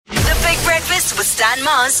Breakfast with Stan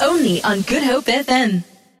Mars. Only on Good Hope FM.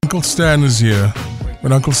 Uncle Stan is here.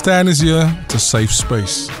 When Uncle Stan is here, it's a safe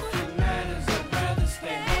space.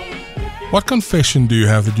 What confession do you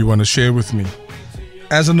have that you want to share with me?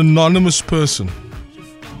 As an anonymous person.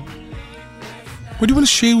 What do you want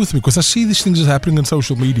to share with me? Because I see these things happening on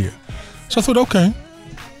social media. So I thought, okay,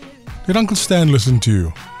 let Uncle Stan listen to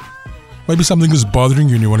you. Maybe something is bothering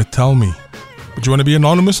you and you want to tell me. But you want to be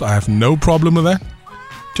anonymous? I have no problem with that. Do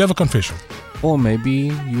you have a confession? Or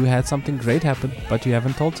maybe you had something great happen, but you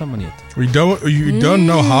haven't told someone yet. You don't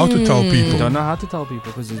know how to tell people. You don't know how to tell people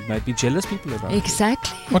because there might be jealous people around.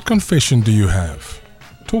 Exactly. What confession do you have?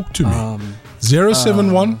 Talk to me.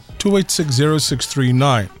 071 286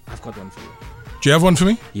 0639. I've got one for you. Do you have one for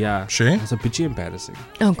me? Yeah. Share? It's a bit embarrassing.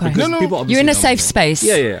 Okay. Because people obviously You're in a know safe me. space.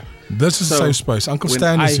 Yeah. This is a safe space. Uncle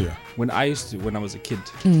Stan is here. When I was a kid,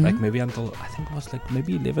 like maybe until, I think it was like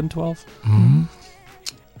maybe 11, 12,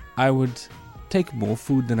 I would take more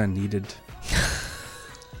food than I needed.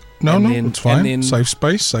 It's fine. Safe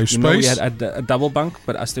space. You know, we had a double bunk,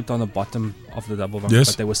 but I slept on the bottom of the double bunk.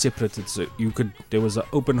 Yes. But they were separated, so there was an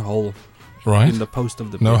open hole right in the post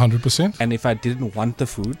of the bed. No, 100%. And if I didn't want the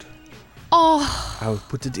food, I would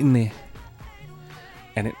put it in there.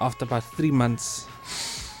 And then after about 3 months,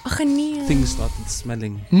 things started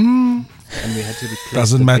smelling. And we had to replace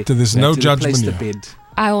Doesn't matter. There's no judgment here. here.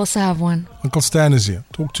 I also have one. Uncle Stan is here.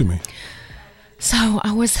 Talk to me. So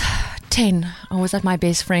I was 10. I was at my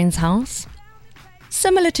best friend's house.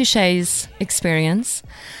 Similar to Shay's experience.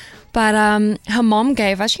 But her mom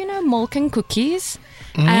gave us, milk and cookies.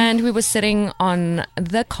 And we were sitting on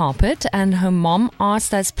the carpet. And her mom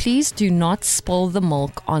asked us, please do not spill the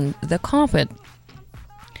milk on the carpet.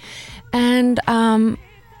 And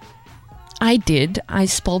I did. I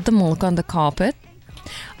spilled the milk on the carpet.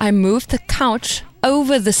 I moved the couch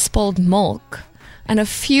over the spilled milk. And a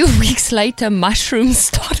few weeks later, mushrooms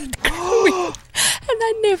started growing. And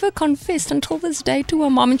I never confessed until this day to her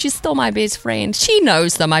mom. And she's still my best friend. She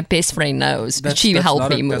knows that my best friend knows. She helped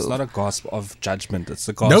me move. That's not a gasp of judgment. It's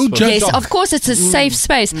a gasp of judgment. Yes, of course, it's a safe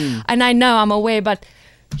space. And I know, I'm aware, but...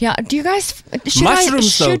 Yeah, do you guys...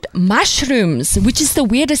 Mushrooms, which is the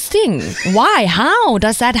weirdest thing. Why? How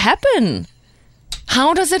does that happen?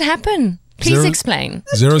 How does it happen? Please explain.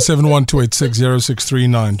 071 286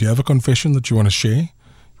 0639. Do you have a confession that you want to share?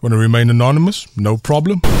 You want to remain anonymous? No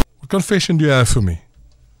problem. What confession do you have for me?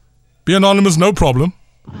 Be anonymous, no problem.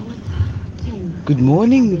 Good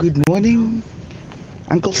morning,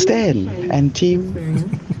 Uncle Stan and team.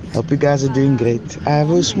 Hope you guys are doing great. I have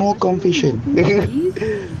a small confession.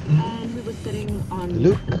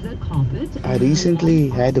 Look, I recently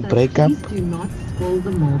had a breakup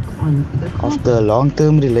after a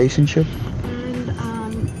long-term relationship.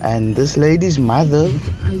 And this lady's mother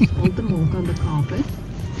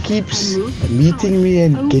keeps meeting me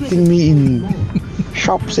and getting me in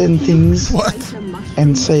shops and things. What?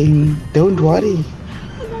 And saying, don't worry,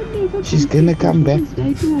 she's gonna come back.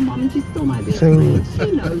 So,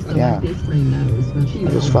 yeah, I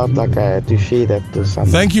just felt like I had to share that to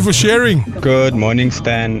someone. Thank you for sharing. Good morning,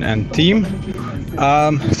 Stan and team.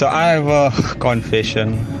 So I have a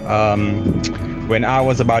confession. When I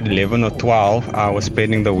was about 11 or 12, I was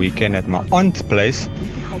spending the weekend at my aunt's place,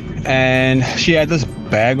 and she had this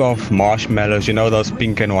bag of marshmallows, those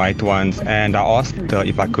pink and white ones, and I asked her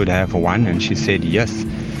if I could have one, and she said yes.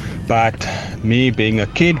 But me being a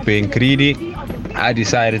kid, being greedy, I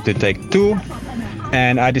decided to take 2,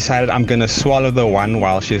 and I decided I'm gonna swallow the one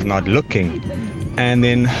while she's not looking. And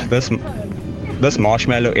then this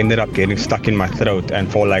marshmallow ended up getting stuck in my throat,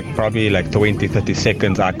 and for probably 20-30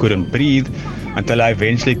 seconds I couldn't breathe until I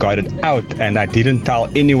eventually got it out, and I didn't tell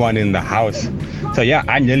anyone in the house. So yeah,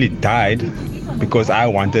 I nearly died because I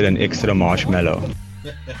wanted an extra marshmallow.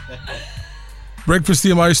 Breakfast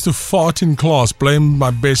team, I used to fart in class, blame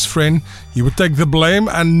my best friend. He would take the blame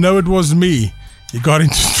and know it was me. He got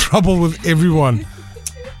into trouble with everyone.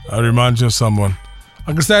 I remind you of someone.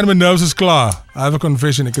 Uncle Stan, my nerves is klaar. I have a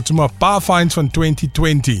confession. Ek het sommer 'n paar fines van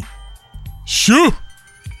 2020. Shoo!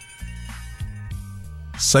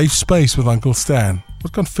 Safe space with Uncle Stan.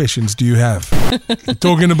 What confessions do you have? We're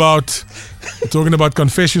talking about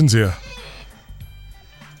confessions here.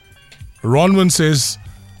 Ronwin says,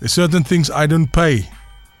 there's certain things I don't pay.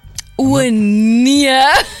 Nee.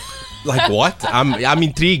 Like what? I'm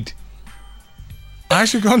intrigued. I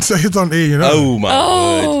actually can't say it on air, Oh my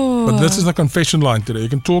word. But this is the confession line today. You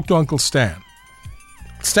can talk to Uncle Stan.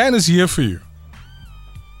 Stan is here for you.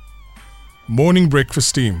 Morning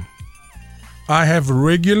breakfast team. I have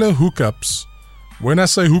regular hookups. When I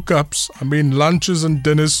say hookups, I mean lunches and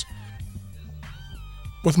dinners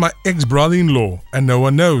with my ex-brother-in-law, and no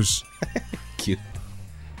one knows.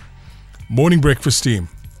 Morning breakfast team.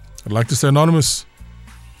 I'd like to stay anonymous.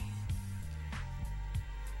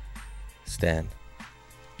 Stan.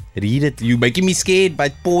 Read it. You're making me scared by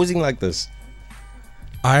pausing like this.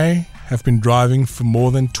 I have been driving for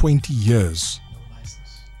more than 20 years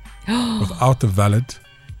without a valid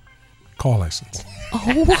car license.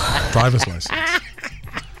 Driver's license.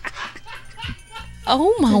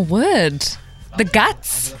 Oh my word. The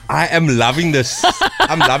guts. I am loving this.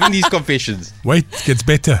 I'm loving these confessions. Wait, it gets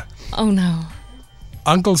better. Oh no.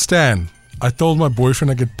 Uncle Stan, I told my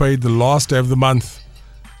boyfriend I get paid the last day of the month,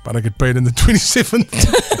 but I get paid in the 27th.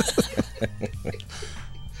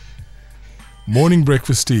 Morning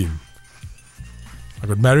breakfast team. I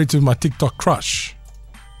got married to my TikTok crush.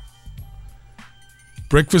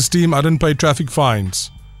 Breakfast team, I didn't pay traffic fines.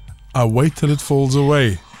 I wait till it falls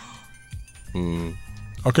away.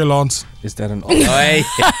 Okay, Lance. Is that an option?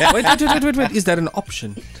 wait. Is that an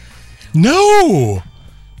option? No!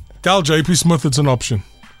 Tell JP Smith it's an option.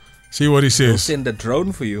 See what he We'll says. send a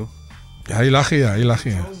drone for you. Ja, hy lag hier.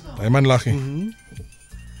 Hy man lag hier.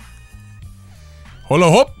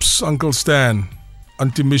 Holla hops, Uncle Stan.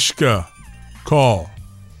 Auntie Mishka. Call.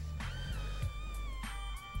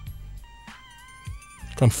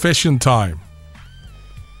 Confession time.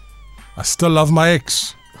 I still love my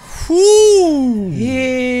ex.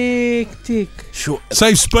 Hectic. Sure.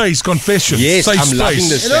 Safe space, confession. Yes, safe I'm space. loving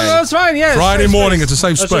this. No, that's fine. Yeah. Friday space, morning, space. it's a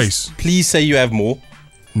safe That's space. Please say you have more.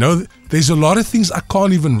 No, there's a lot of things I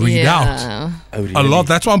can't even read out. Oh, really? A lot.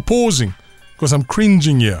 That's why I'm pausing. Because I'm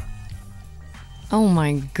cringing here. Oh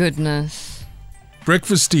my goodness.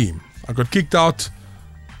 Breakfast team. I got kicked out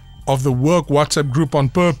of the work WhatsApp group on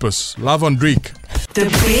purpose. Love on Dreek. The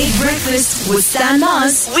Big Breakfast with Stan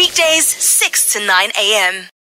Mars. Weekdays 6 to 9 a.m.